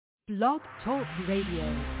Blog Talk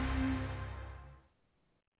Radio.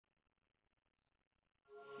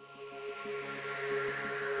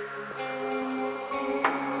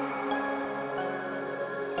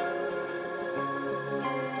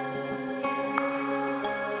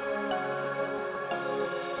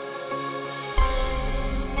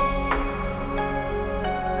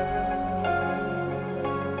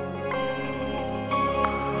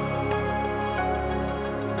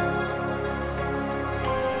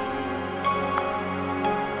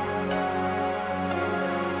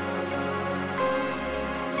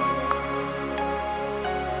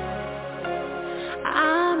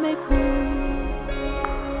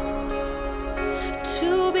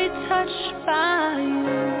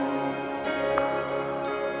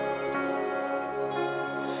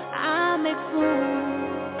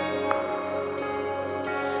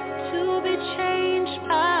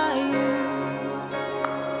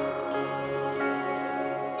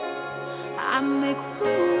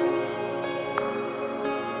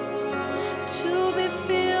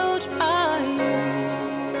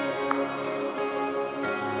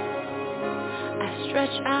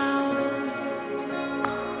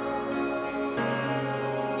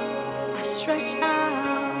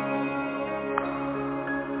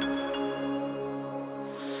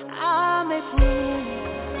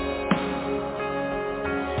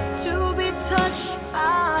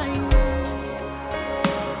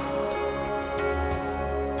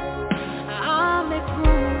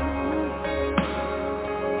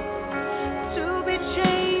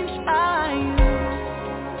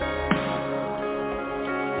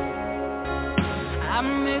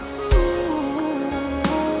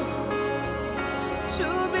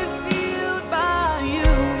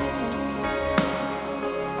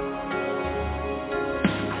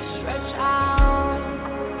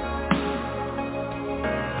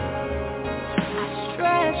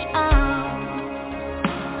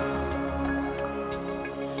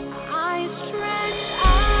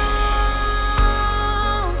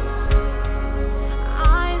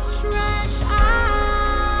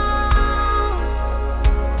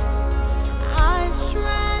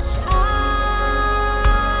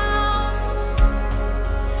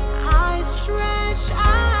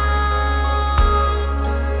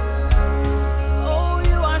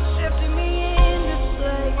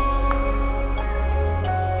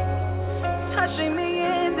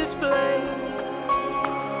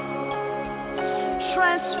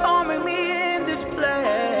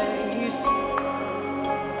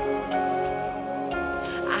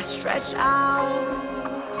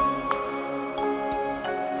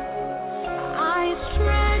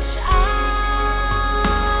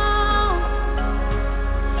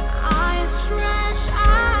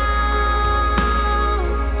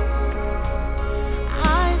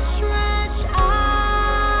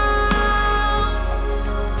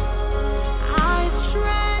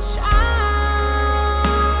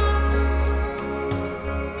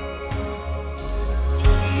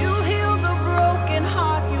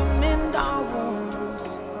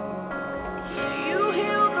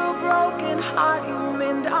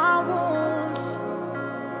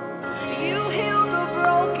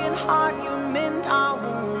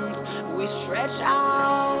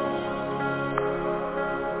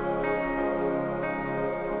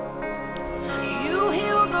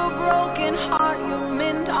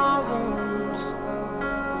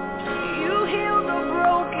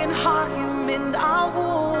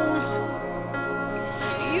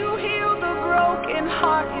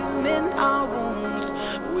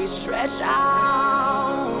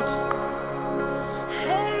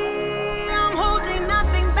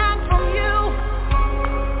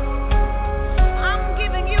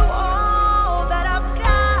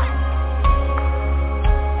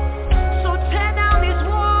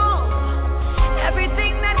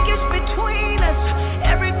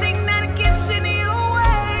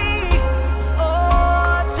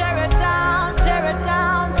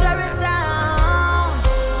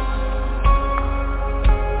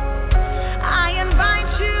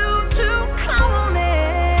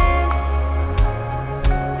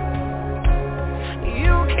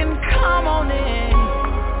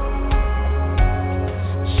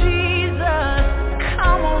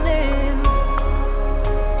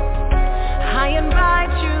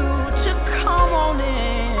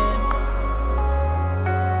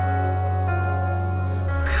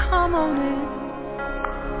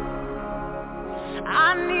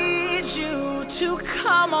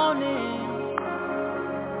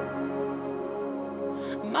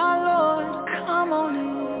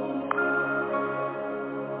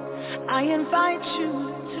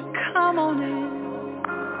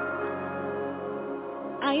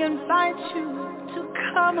 I invite you to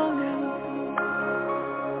come on in.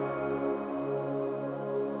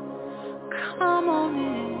 Come on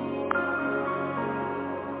in.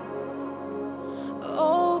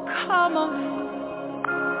 Oh, come on in.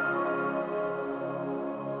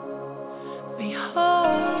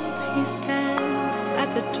 Behold, he stands at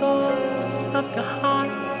the doors of your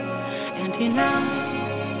heart, and he knocks.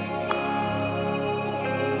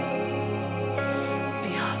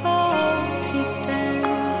 Behold, he stands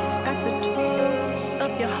at the doors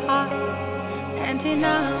of your heart, and he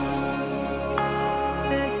knocks.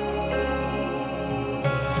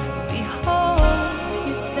 Behold,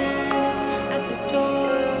 he stands at the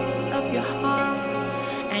doors of your heart,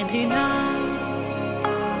 and he knocks.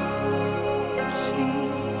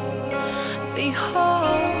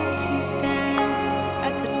 Behold, he stands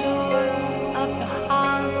at the door of your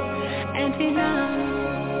heart, and he knocks.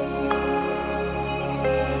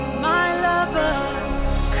 My lover,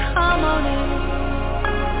 come on in.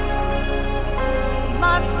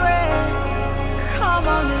 My friend, come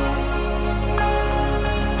on in.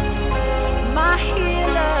 My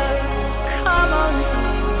healer, come on in.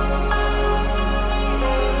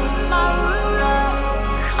 My ruler,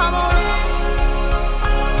 come on in.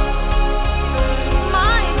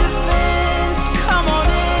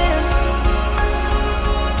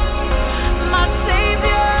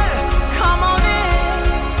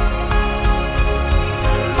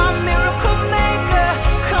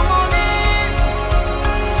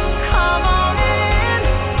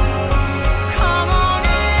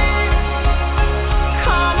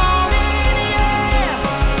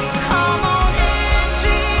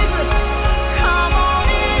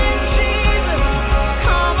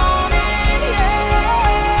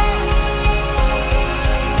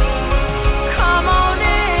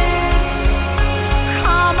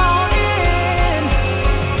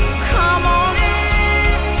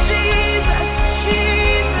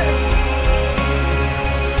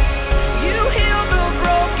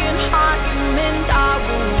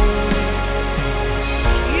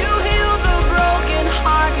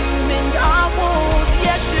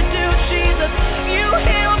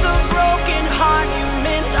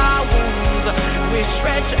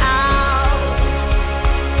 Stretch out.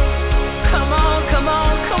 Come on, come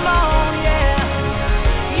on, come on, yeah.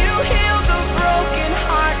 You heal the broken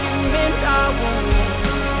heart, you mend our wounds.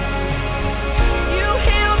 You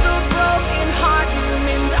heal the broken heart, you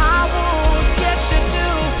mend our wounds. Yes, you do.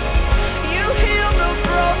 You heal the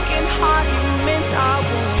broken heart, you mend our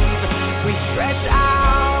wounds. We stretch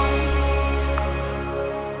out.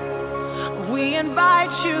 We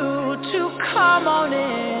invite you to come on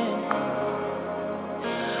in.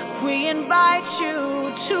 We invite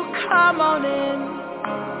you to come on in.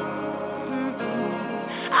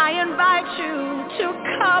 I invite you to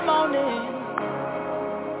come on in.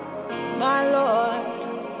 My Lord,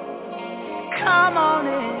 come on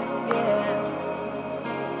in, yeah.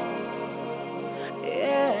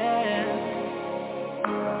 Yeah.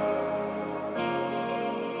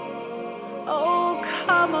 Oh,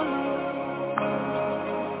 come on in.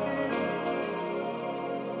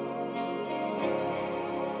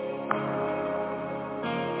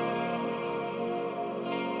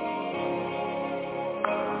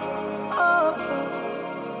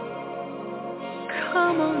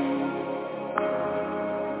 Come on in.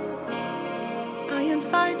 I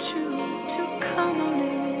invite you to come on in.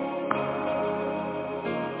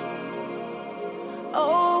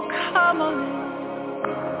 Oh, come on in.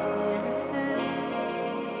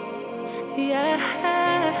 Yeah.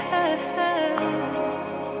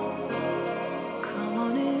 Come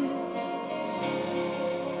on in.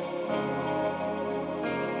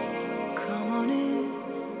 Come on in.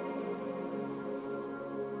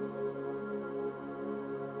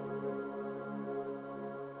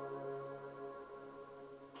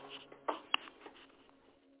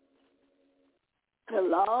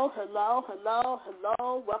 Hello, hello, hello,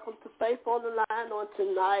 hello. Welcome to Faith on the Line on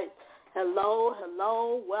tonight. Hello,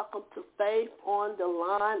 hello. Welcome to Faith on the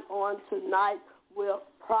Line on tonight with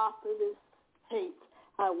Prophetess Pate.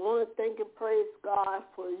 I want to thank and praise God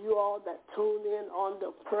for you all that tune in on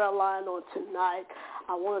the prayer line on tonight.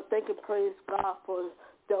 I want to thank and praise God for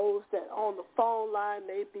those that on the phone line,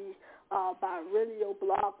 maybe by radio,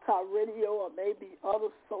 blog talk radio, or maybe other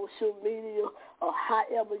social media, or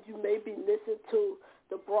however you may be listening to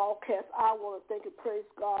the broadcast. I want to thank and praise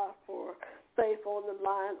God for Faith on the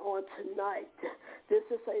Line on tonight. This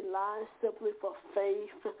is a line simply for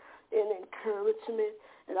faith and encouragement.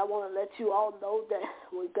 And I want to let you all know that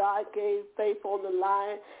when God gave Faith on the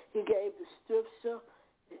Line, he gave the scripture,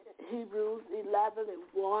 Hebrews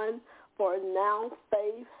 11:1, for now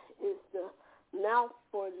faith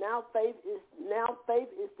For now faith is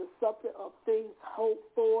the substance of things hoped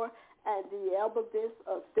for and the evidence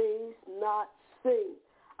of things not seen.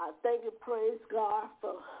 I thank and praise God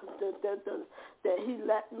for that he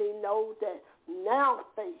let me know that now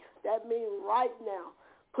faith, that means right now,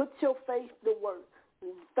 put your faith to work.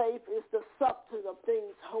 Faith is the substance of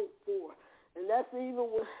things hoped for. And that's even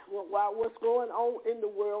while what's going on in the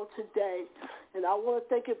world today. And I want to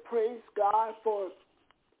thank and praise God for,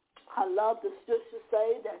 I love the scripture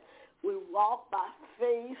say that we walk by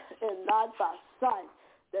faith and not by sight.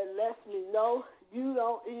 That lets me know you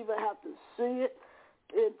don't even have to see it.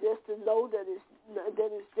 It's just to know that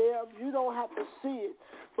it's there. You don't have to see it,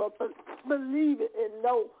 but believe it and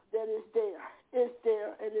know that it's there. It's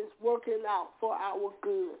there, and it's working out for our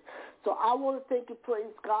good. So I want to thank and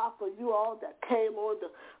praise God for you all that came on the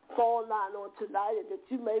phone line on tonight and that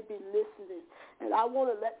you may be listening. And I want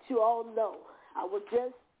to let you all know, I was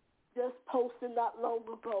just posting not long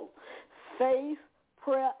ago, faith,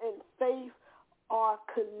 prayer, and faith are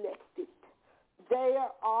connected. They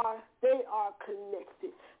are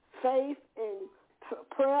connected. Faith and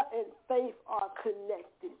prayer and faith are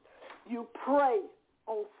connected. You pray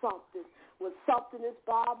on something. When something is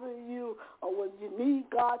bothering you or when you need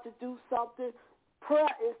God to do something, prayer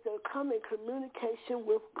is to come in communication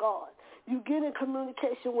with God. You get in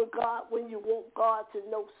communication with God when you want God to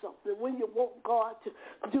know something, when you want God to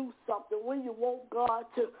do something, when you want God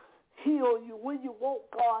to heal you, when you want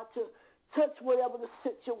God to touch whatever the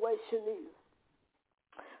situation is.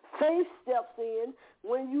 Faith steps in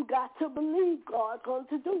when you got to believe God's going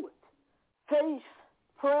to do it. Faith,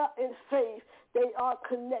 prayer, and faith, they are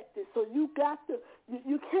connected. So you can't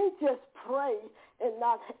just pray and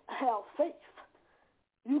not have faith.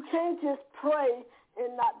 You can't just pray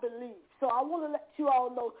and not believe. So I want to let you all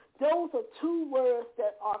know those are two words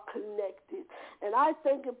that are connected. And I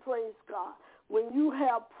thank and praise God. When you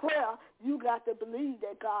have prayer, you got to believe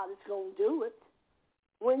that God is going to do it.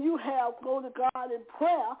 When you go to God in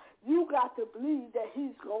prayer, you got to believe that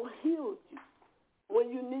he's going to heal you.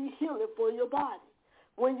 When you need healing for your body.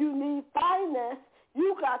 When you need finance,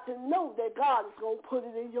 you got to know that God is going to put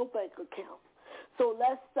it in your bank account. So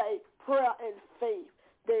let's say prayer and faith,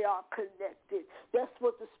 they are connected. That's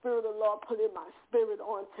what the Spirit of the Lord put in my spirit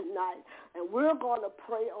on tonight. And we're going to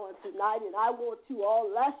pray on tonight. And I want you all,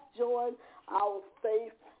 let's join our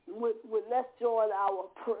faith.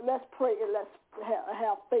 Let's pray and let's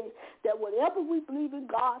have faith that whatever we believe in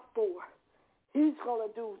God for, he's going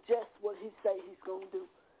to do just what he say he's going to do.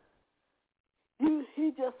 He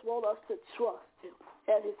just wants us to trust him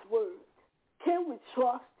at his word. Can we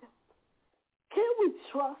trust him? Can we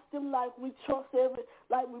trust him like we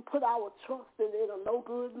like we put our trust in a no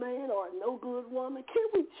good man or a no good woman? Can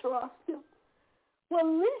we trust him? Well,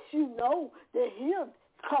 at least you know that he'll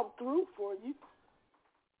come through for you.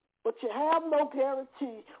 But you have no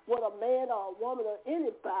guarantee what a man or a woman or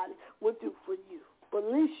anybody will do for you. But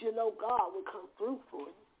at least you know God will come through for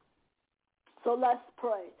you. So let's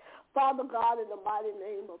pray. Father God, in the mighty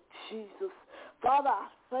name of Jesus, Father, I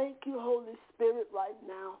thank you, Holy Spirit, right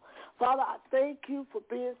now. Father, I thank you for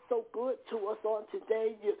being so good to us on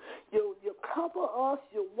today. You cover us,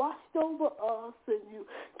 you watched over us, and you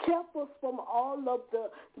kept us from all of the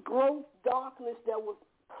gross darkness that was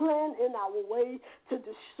planned in our way to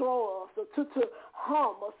destroy us or to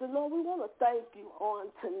harm us. And Lord, we want to thank you on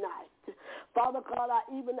tonight. Father God, I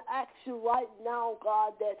even ask you right now,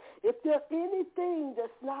 God, that if there's anything that's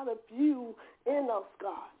not of you in us,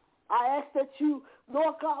 God, I ask that you,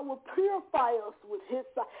 Lord God, will purify us with his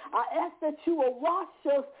sight. I ask that you will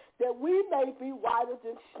wash us that we may be whiter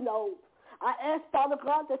than snow. I ask, Father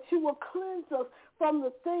God, that you will cleanse us from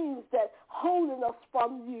the things that holding us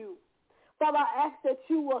from you. Father, I ask that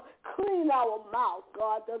you will clean our mouth,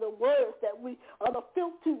 God, of the words the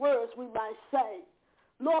filthy words we might say.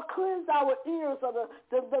 Lord, cleanse our ears of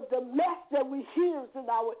the mess that we hear in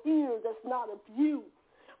our ears that's not of you.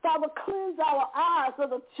 Father, cleanse our eyes of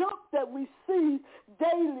the junk that we see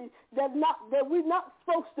daily that we're not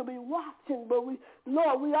supposed to be watching, but we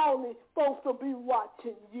only supposed to be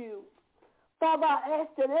watching you. Father, I ask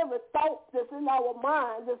that every thought that's in our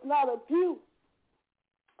mind that's not of you,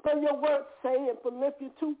 for your word saying in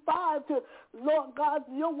Philippians 2:5 to Lord God,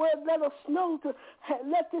 your word let us know to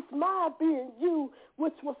let this mind be in you,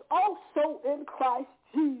 which was also in Christ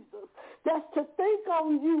Jesus. That's to think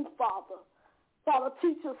on you, Father. Father,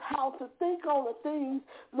 teach us how to think on the things,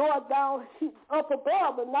 Lord, down up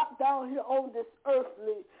above and not down here on this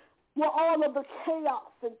earthly, where all of the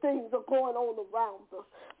chaos and things are going on around us.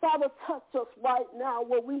 Father, touch us right now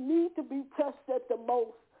where we need to be touched at the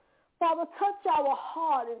most. Father, touch our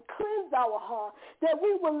heart and cleanse our heart that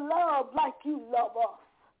we will love like you love us.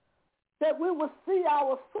 that we will see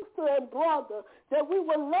our sister and brother, that we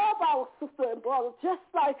will love our sister and brother just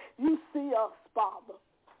like you see us, Father.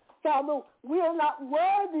 Father, we are not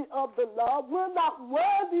worthy of the love. We're not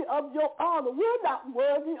worthy of your honor. We're not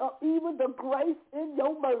worthy of even the grace in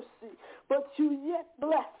your mercy. But you yet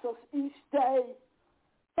bless us each day.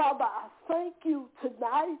 Father, I thank you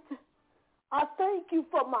tonight. I thank you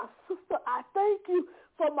for my sister. I thank you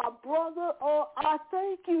for my brother. I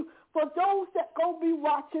thank you for those that going to be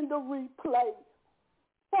watching the replay.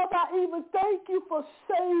 Father, I even thank you for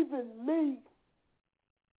saving me.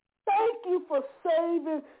 Thank you for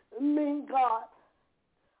saving me, God.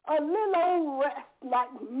 A little old rest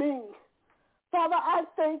like me. Father, I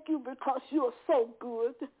thank you because you are so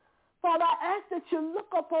good. Father, I ask that you look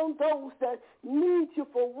upon those that need you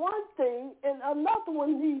for one thing and another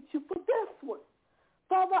one needs you for this one.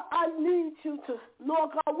 Father, I need you to,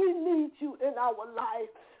 Lord God, we need you in our life.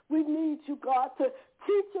 We need you, God, to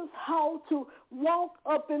teach us how to walk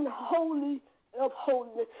up in holiness.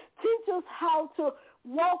 Teach us how to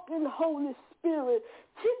walk in Holy Spirit.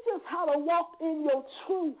 Teach us how to walk in your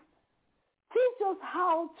truth. Teach us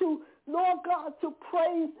how to, Lord God, to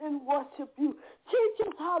praise and worship you. Teach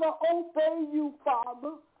us how to obey you,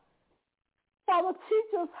 Father. Father,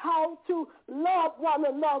 teach us how to love one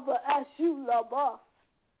another as you love us.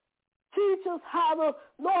 Teach us how to,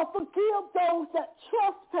 Lord, forgive those that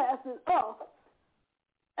trespass us.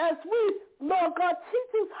 As we, Lord God,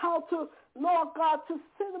 teach us how to, Lord God, to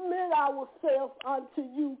submit ourselves unto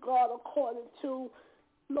you, God, according to,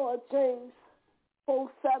 Lord, James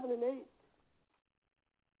 4:7 and 8.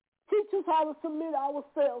 Teach us how to submit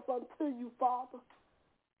ourselves unto you, Father.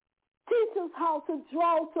 Teach us how to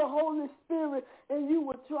draw to Holy Spirit and you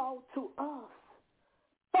will draw to us.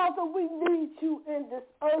 Father, we need you in this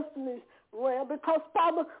earthly realm because,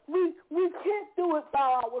 Father, we can't do it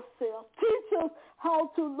by ourselves. Teach us how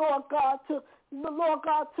to, Lord God, to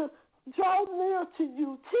draw near to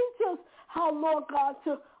you. Teach us how, Lord God,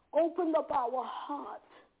 to open up our hearts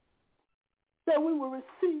that we will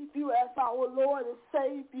receive you as our Lord and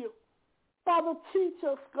Savior. Father, teach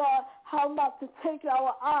us, God, how not to take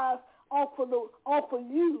our eyes off of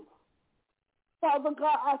you. Father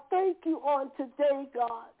God, I thank you on today,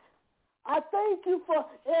 God. I thank you for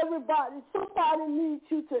everybody. Somebody needs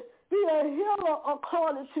you to be a healer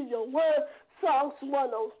according to your word. Psalms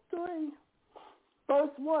 103, verse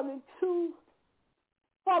 1 and 2.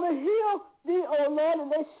 Father, heal thee, O Lord,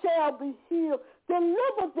 and they shall be healed.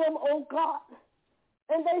 Deliver them, O God,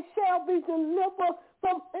 and they shall be delivered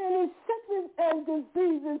from any sickness and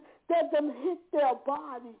diseases that them hit their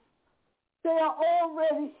body. They are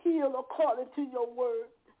already healed according to your word.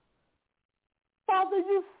 Father,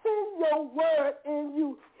 you send your word and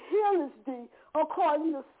you heal thee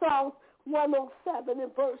according to Psalms 107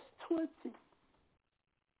 and verse 20.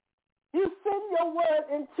 You send your word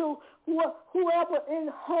into whoever in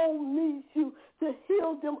home needs you to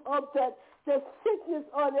heal them of that sickness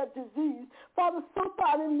or that disease. Father,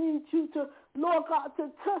 somebody needs you to, Lord God,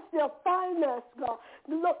 to touch their finance, God.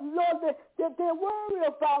 Lord, that they're worried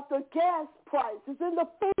about the gas prices and the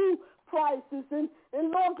food prices.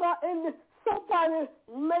 And Lord God, and somebody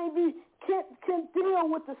maybe can deal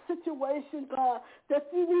with the situation, God, that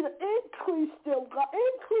you need to increase them, God.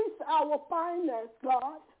 Increase our finance,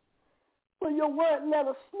 God. For your word, let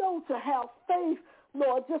us know to have faith,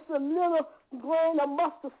 Lord, just a little grain of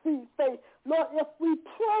mustard seed faith. Lord, if we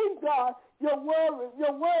pray, God, your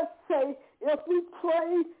word say, if we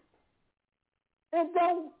pray and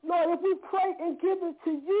don't, Lord, if we pray and give it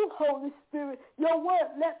to you, Holy Spirit, your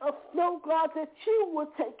word let us know, God, that you will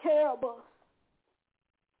take care of us.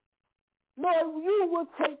 Lord, you will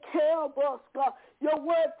take care of us, God. Your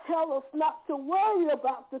word tell us not to worry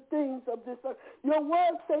about the things of this earth. Your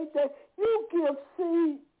word says that you give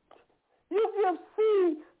seed. You give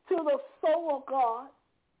seed to the sower, God.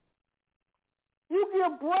 You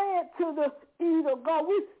give bread to the eater, God.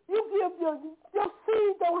 You give your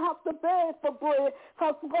seed don't have to beg for bread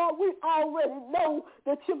because, God, we already know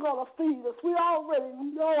that you're going to feed us. We already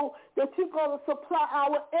know that you're going to supply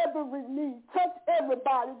our every need. Touch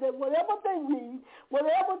everybody that whatever they need,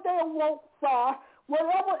 whatever their wants are,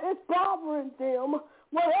 whatever is bothering them,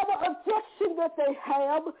 whatever objection that they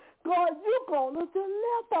have, God, you're going to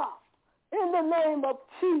deliver in the name of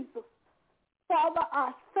Jesus. Father,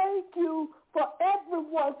 I thank you for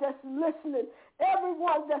everyone that's listening,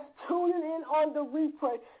 everyone that's tuning in on the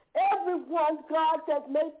replay, everyone, God, that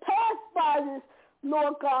may pass by this,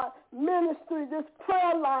 Lord God, ministry, this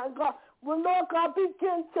prayer line, God. Will, Lord God,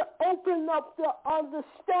 begin to open up their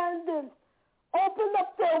understanding, open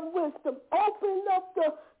up their wisdom, open up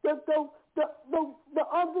the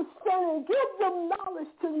understanding. Give them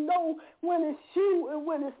knowledge to know when it's you and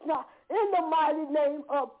when it's not. In the mighty name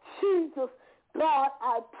of Jesus, God,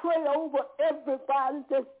 I pray over everybody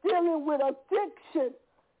that's dealing with addiction.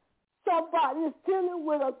 Somebody is dealing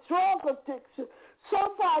with a drug addiction.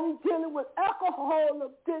 Somebody dealing with alcohol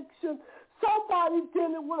addiction. Somebody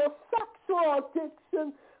dealing with a sexual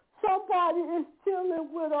addiction. Somebody is dealing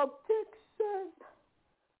with addiction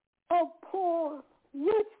of porn,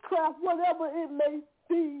 witchcraft, whatever it may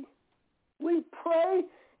be. We pray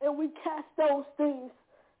and we cast those things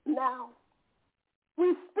now.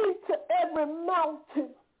 We speak to every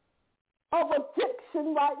mountain of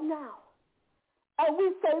addiction right now. And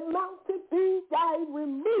we say, mountain, be thy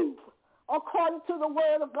removed according to the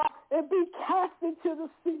word of God and be cast into the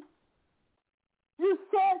sea. You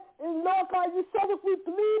said, and Lord God, you said if we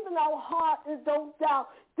believe in our heart and don't doubt,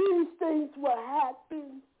 these things will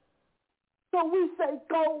happen. So we say,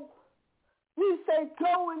 go. We say,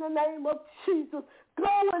 go in the name of Jesus.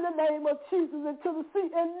 Go in the name of Jesus into the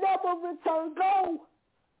sea and never return. Go.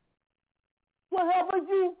 Whatever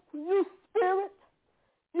you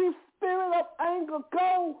spirit of anger,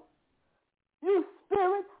 go. You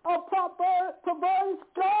spirit of perverse,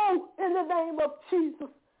 go in the name of Jesus.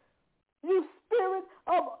 You spirit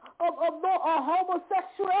of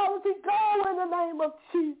homosexuality, go in the name of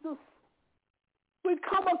Jesus. We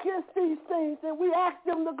come against these things and we ask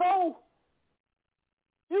them to go.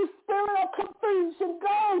 You spirit of confusion,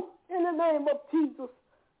 go in the name of Jesus.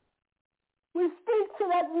 We speak to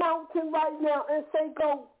that mountain right now and say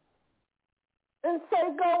go. And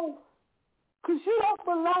say go. Because you don't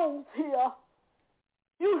belong here.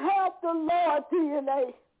 You have the Lord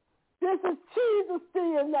DNA. This is Jesus'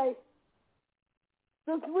 DNA.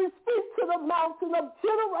 We speak to the mountain of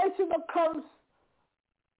generational curse.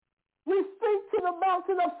 We speak to the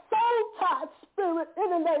mountain of soul-tied spirit in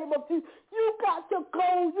the name of Jesus. You got to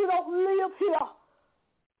go. You don't live here.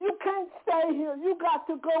 You can't stay here. You got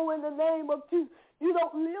to go in the name of Jesus. You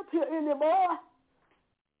don't live here anymore.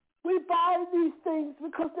 We bind these things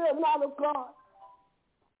because they're not of God.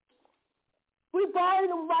 We bind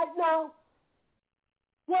them right now.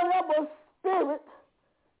 Whatever spirit,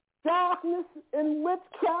 darkness and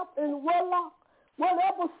witchcraft and warlock,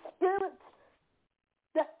 whatever spirit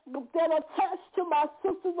that attached to my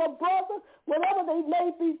sisters or brothers, whatever they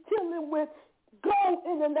may be dealing with, go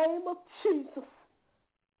in the name of Jesus.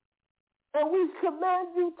 And we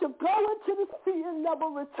command you to go into the sea and never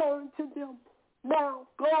return to them. Now,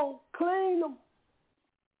 go, clean them.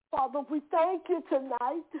 Father, we thank you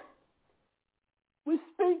tonight. We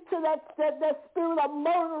speak to that spirit of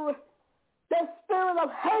murder, that spirit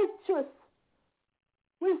of hatred.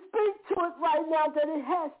 We speak to it right now that it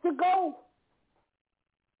has to go.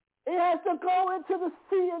 It has to go into the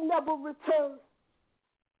sea and never return.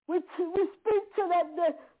 We speak to that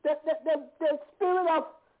spirit of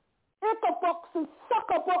Ichabooks and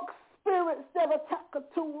suckerbuck spirits that attack her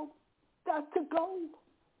to them. Got to go.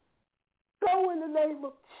 Go in the name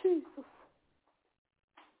of Jesus.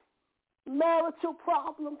 Marital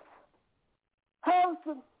problems,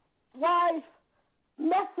 husband, wife,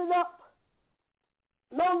 messing up,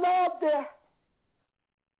 no love there,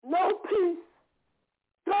 no peace.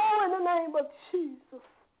 Go in the name of Jesus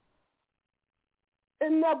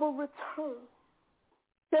and never return.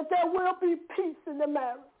 That there will be peace in the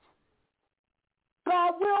marriage.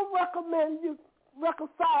 God will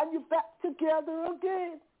reconcile you back together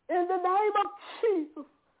again in the name of Jesus.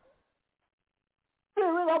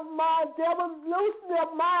 Spirit of mind, devil, loosen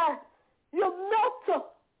their mind. You're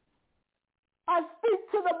mental. I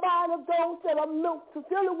speak to the mind of those that are mental,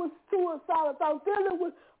 dealing with suicidal thoughts, dealing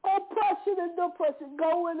with oppression and depression.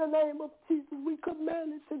 Go in the name of Jesus. We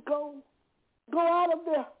command it to go. Go out of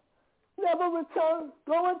there. Never return.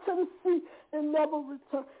 Go into the sea and never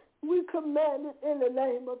return. We command it in the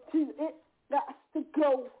name of Jesus. It got to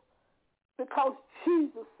go because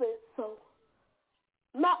Jesus said so.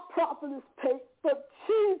 Not Prophetess Pate, but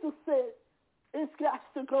Jesus said it's got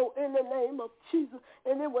to go in the name of Jesus,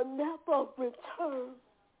 and it will never return.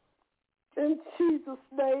 In Jesus'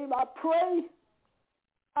 name, I pray.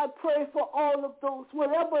 I pray for all of those,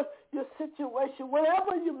 whatever your situation,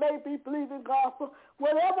 whatever you may be believing God for,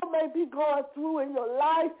 whatever may be going through in your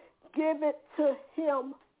life, give it to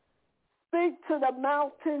Him. Speak to the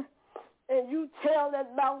mountain, and you tell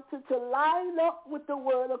that mountain to line up with the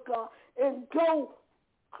Word of God and go.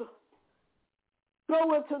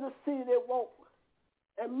 Go into the sea that won't.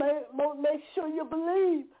 And make sure you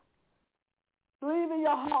believe. Believe in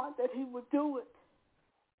your heart that He will do it.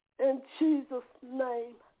 In Jesus'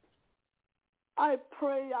 name. I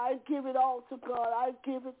pray. I give it all to God. I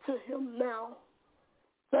give it to Him now.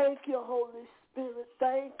 Thank you, Holy Spirit.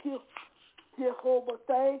 Thank you, Jehovah.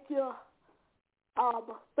 Thank you,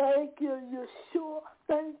 Abba. Thank you, Yeshua.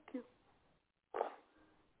 Thank you.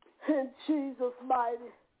 In Jesus'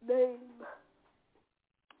 mighty name,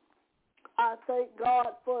 I thank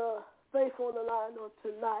God for faith on the line on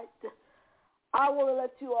tonight. I want to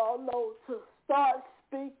let you all know to start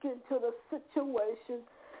speaking to the situation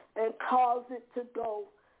and cause it to go.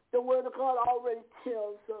 The Word of God already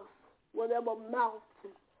tells us whatever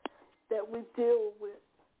mountain that we deal with,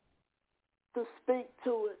 to speak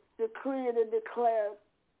to it, decree it and declare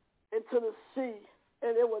it into the sea,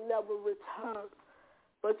 and it will never return.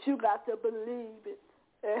 But you got to believe it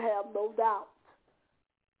and have no doubt.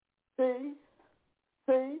 See?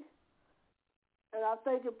 And I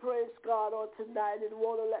thank and praise God on tonight and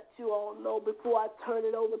want to let you all know before I turn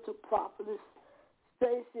it over to Prophetess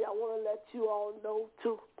Stacy, I want to let you all know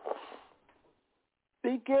to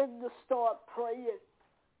begin to start praying.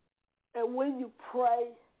 And when you pray,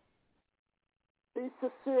 be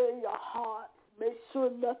sincere in your heart. Make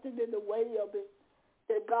sure nothing in the way of it,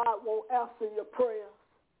 that God won't answer your prayers.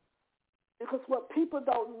 Because what people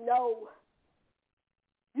don't know,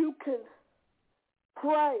 you can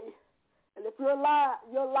pray, and if your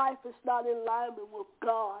life is not in alignment with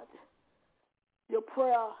God, your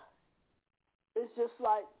prayer is just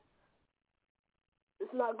like,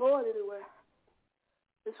 it's not going anywhere.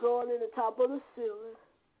 It's going in the top of the ceiling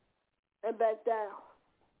and back down.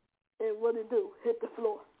 And what it do? Hit the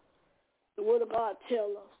floor. The Word of God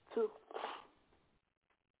tells us to.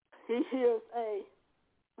 He hears a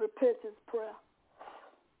repentance prayer.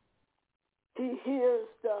 He hears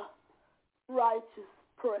the righteous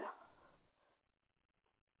prayer.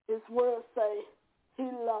 His words say he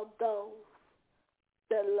loved those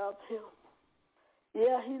that love him.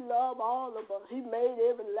 Yeah, he loved all of us. He made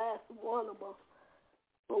every last one of us.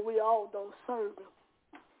 But we all don't serve him.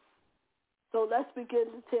 So let's begin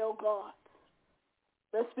to tell God.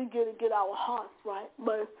 Let's begin to get our hearts right.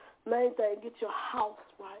 But main thing, get your house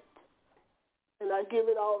right. And I give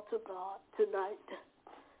it all to God tonight.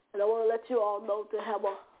 And I want to let you all know to have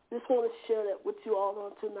just want to share that with you all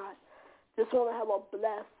on tonight. Just want to have a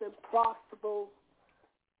blessed and prosperous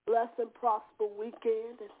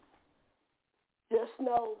weekend. And just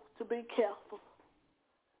know to be careful.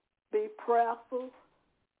 Be prayerful.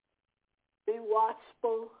 Be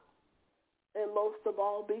watchful. And most of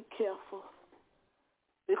all, be careful.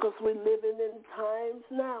 Because we're living in times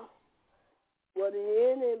now where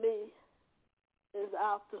the enemy is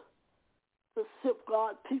out to sift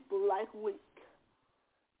God people like wheat.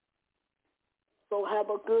 So have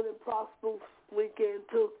a good and prosperous weekend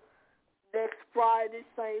too. Next Friday,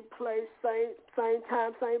 same place, same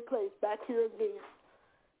time, same place. Back here again.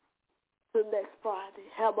 Till next Friday.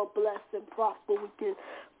 Have a blessed and prosperous weekend.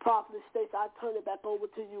 Prophetess Stacy, I turn it back over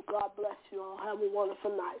to you. God bless you all. Have a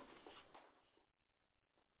wonderful night.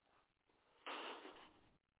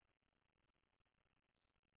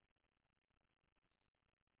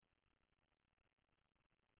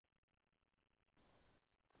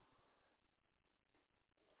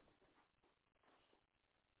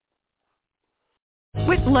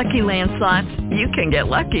 With Lucky Land Slots, you can get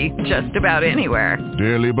lucky just about anywhere.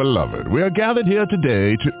 Dearly beloved, we are gathered here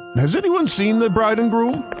today to... Has anyone seen the bride and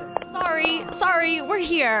groom? Sorry, we're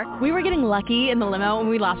here. We were getting lucky in the limo and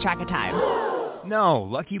we lost track of time. No,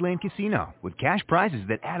 Lucky Land Casino, with cash prizes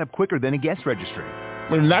that add up quicker than a guest registry.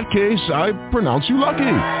 In that case, I pronounce you lucky.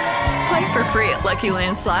 Play for free at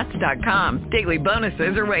LuckyLandSlots.com. Daily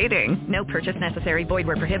bonuses are waiting. No purchase necessary. Void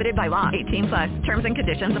where prohibited by law. 18+. Terms and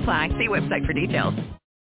conditions apply. See website for details.